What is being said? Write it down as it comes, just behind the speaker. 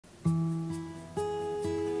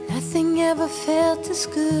Nothing ever felt as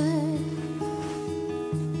good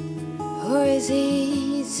or as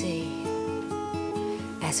easy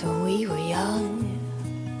as when we were young.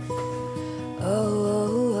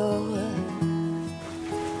 Oh,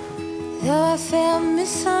 though I felt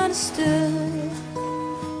misunderstood,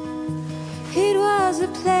 it was a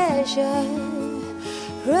pleasure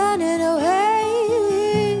running away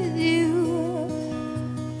with you.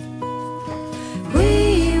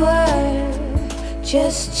 We were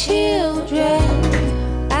just children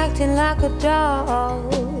acting like a doll,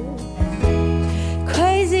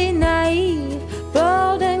 crazy, naive,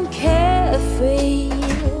 bold and carefree.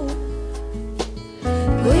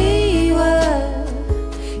 We were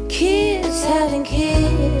kids having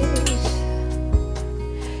kids,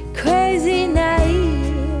 crazy,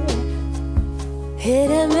 naive. It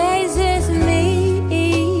amazes me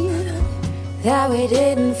that we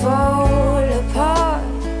didn't fall apart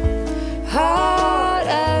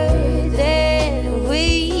harder than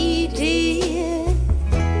we did.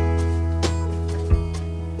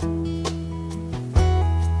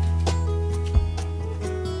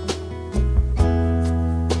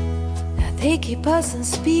 Now they keep us on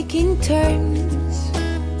speaking terms.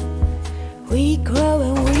 We grow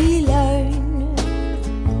and we learn.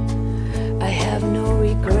 I have no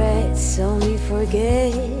regrets, only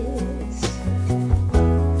forgets.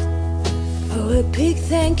 Oh, a big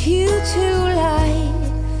thank you to life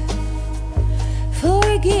for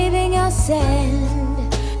giving us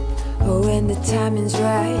sand. Oh, when the timing's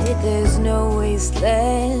right, there's no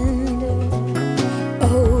wasteland.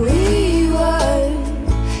 Oh, we were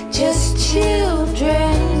just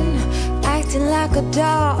children acting like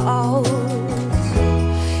adults,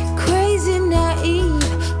 crazy, naive,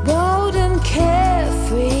 bold and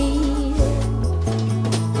carefree.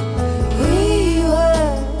 We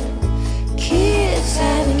were kids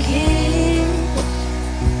having kids,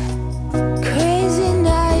 crazy,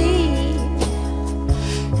 naive.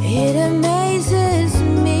 It amazes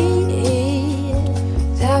me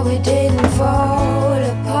that we didn't fall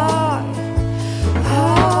apart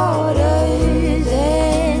harder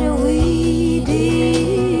than we did.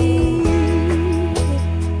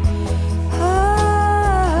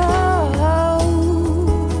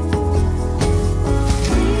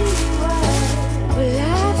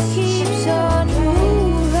 Life keeps on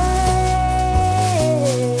moving.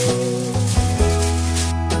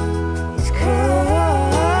 It's cold.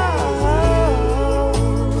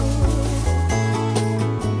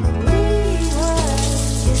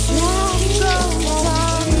 This life goes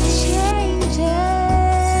on changing.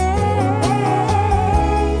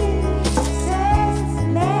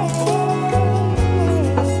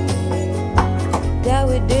 That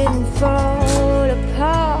we didn't fall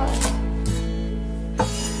apart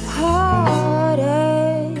harder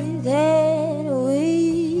than we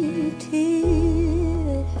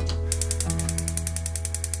did.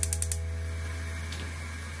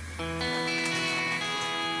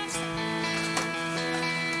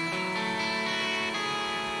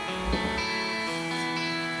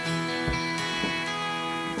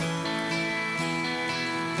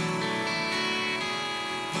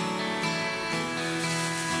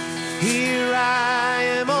 Here I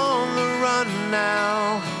am on the run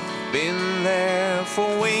now, been there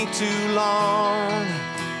for way too long.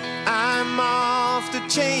 I'm off to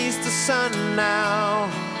chase the sun now,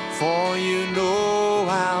 for you know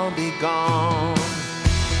I'll be gone.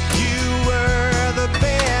 You were the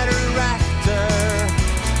better actor,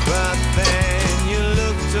 but then you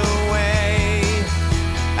looked away.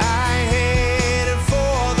 I headed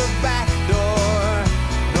for the back door,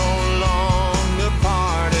 no longer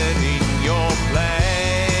parted in your play,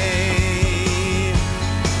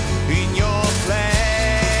 in your play.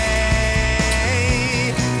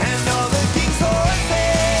 And all the king's horses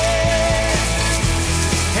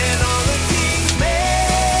and all the king's men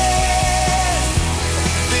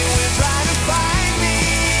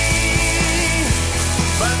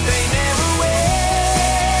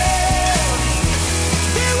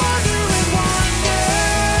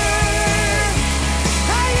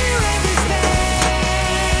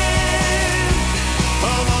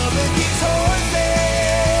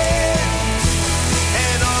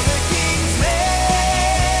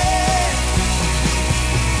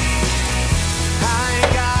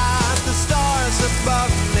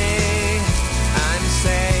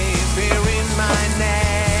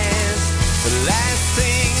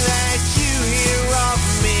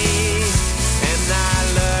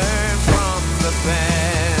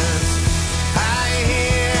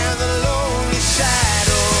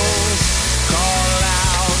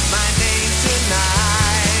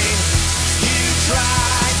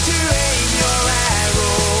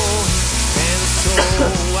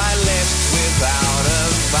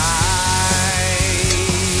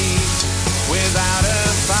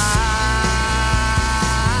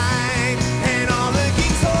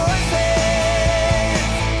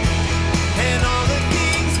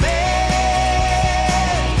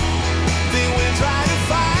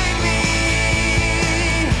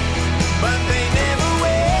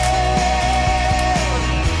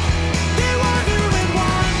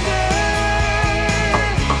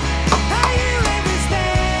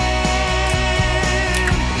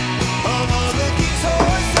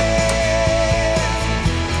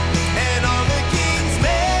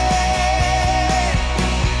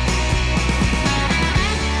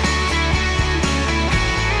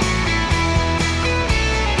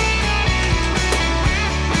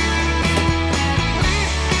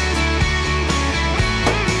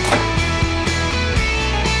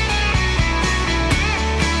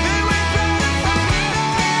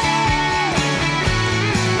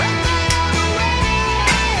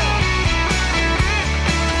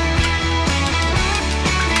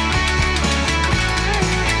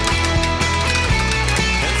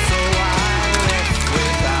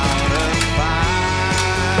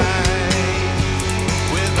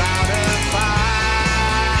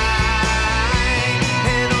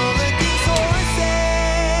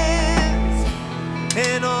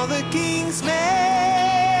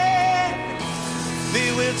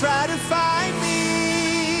to try to find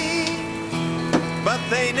me, but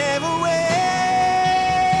they never will.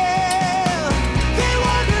 They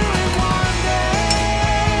wonder and wonder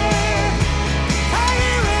how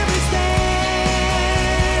you ever stand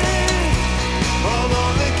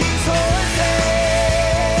among the king's horses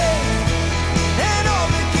and all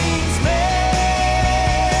the king's men.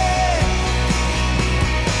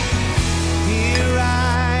 Here I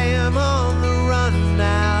am on the run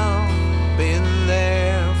now, been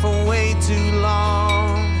there for way too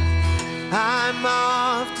long. I'm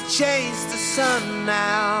off to chase the sun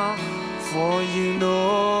now, for you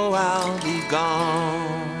know I'll be gone.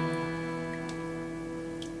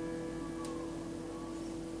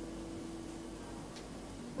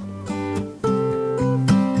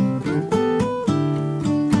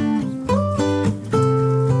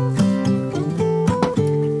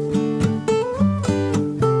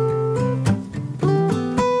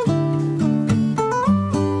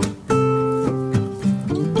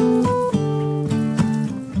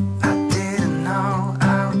 I didn't know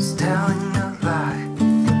I was telling a lie.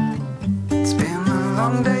 It's been a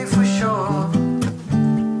long day for sure.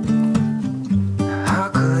 How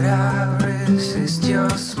could I resist your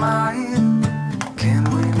smile? Can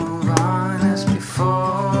we move on as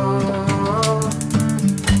before?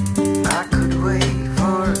 I could wait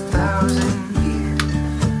for 1,000 years,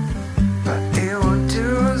 but it won't do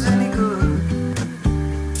us any good.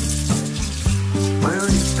 Will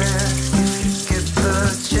you bet if you get the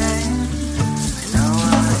chance? I know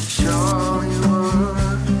I'm sure you would.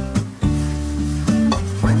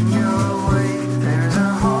 When you're away, there's a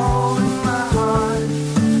hole in my heart.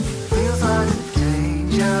 Feels like a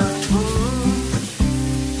deja vu.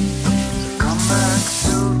 So come back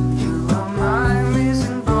soon, you are my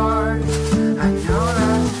missing part. I know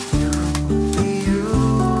that you'll be you,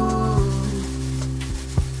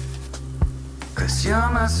 'cause you're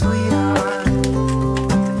my sweetheart.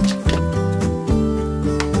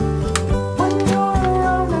 When you're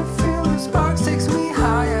around, I feel the sparks takes me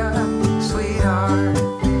higher, sweetheart.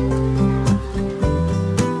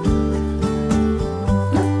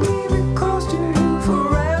 Let me be close to you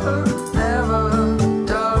forever, ever,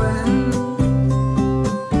 darling.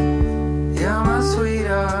 You're my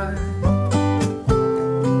sweetheart.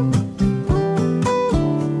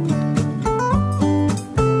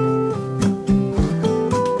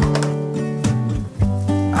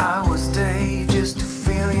 I will stay just to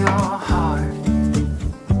feel your heart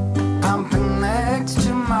pumping next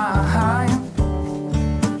to mine.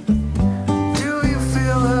 Do you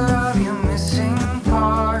feel the love you're missing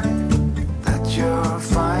part? That you're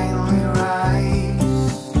finally right.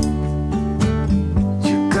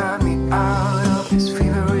 You got me out of this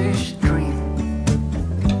feverish dream.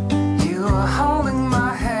 You are holding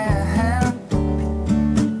my hand.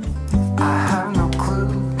 I have no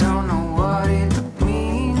clue, don't know what it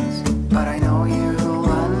means, but I know you'll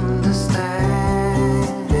understand.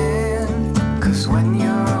 'Cause when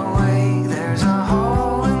you're away, there's a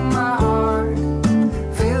hole in my heart.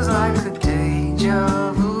 Feels like a deja